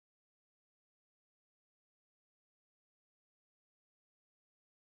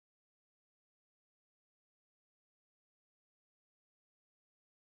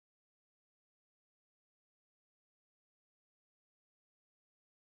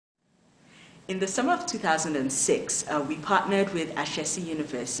In the summer of 2006, we partnered with Ashesi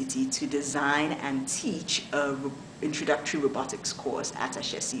University to design and teach an introductory robotics course at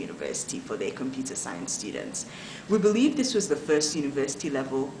Ashesi University for their computer science students. We believe this was the first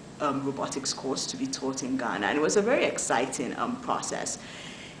university-level robotics course to be taught in Ghana, and it was a very exciting process.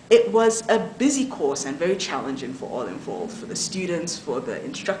 It was a busy course and very challenging for all involved, for the students, for the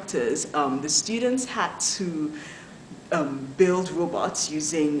instructors. The students had to build robots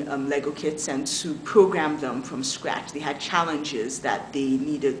using Lego kits and to program them from scratch. They had challenges that they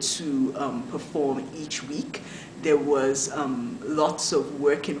needed to perform each week. There was lots of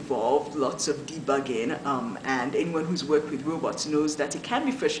work involved, lots of debugging, and anyone who's worked with robots knows that it can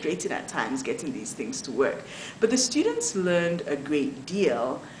be frustrating at times getting these things to work. But the students learned a great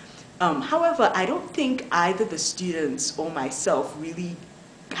deal. However, I don't think either the students or myself really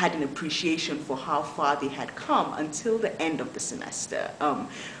had an appreciation for how far they had come until the end of the semester.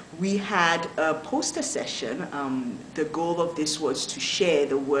 We had a poster session. The goal of this was to share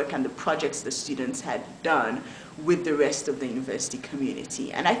the work and the projects the students had done with the rest of the university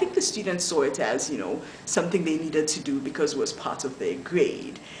community. And I think the students saw it as, something they needed to do because it was part of their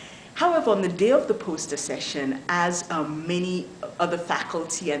grade. However, on the day of the poster session, as many other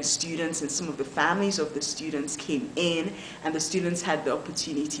faculty and students and some of the families of the students came in, and the students had the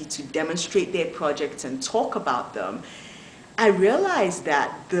opportunity to demonstrate their projects and talk about them, I realized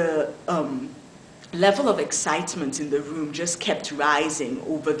that the level of excitement in the room just kept rising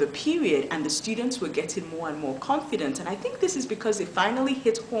over the period, and the students were getting more and more confident. And I think this is because it finally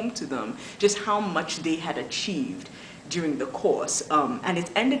hit home to them just how much they had achieved during the course, and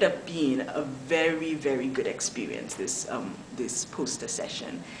it ended up being a very, very good experience, this poster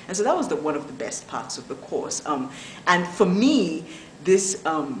session. And so that was one of the best parts of the course. And for me,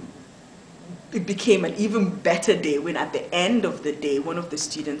 it became an even better day when at the end of the day, one of the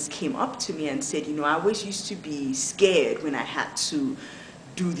students came up to me and said, I always used to be scared when I had to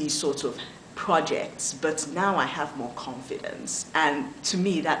do these sorts of projects, but now I have more confidence. And to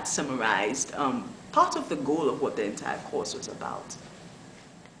me, that summarized part of the goal of what the entire course was about.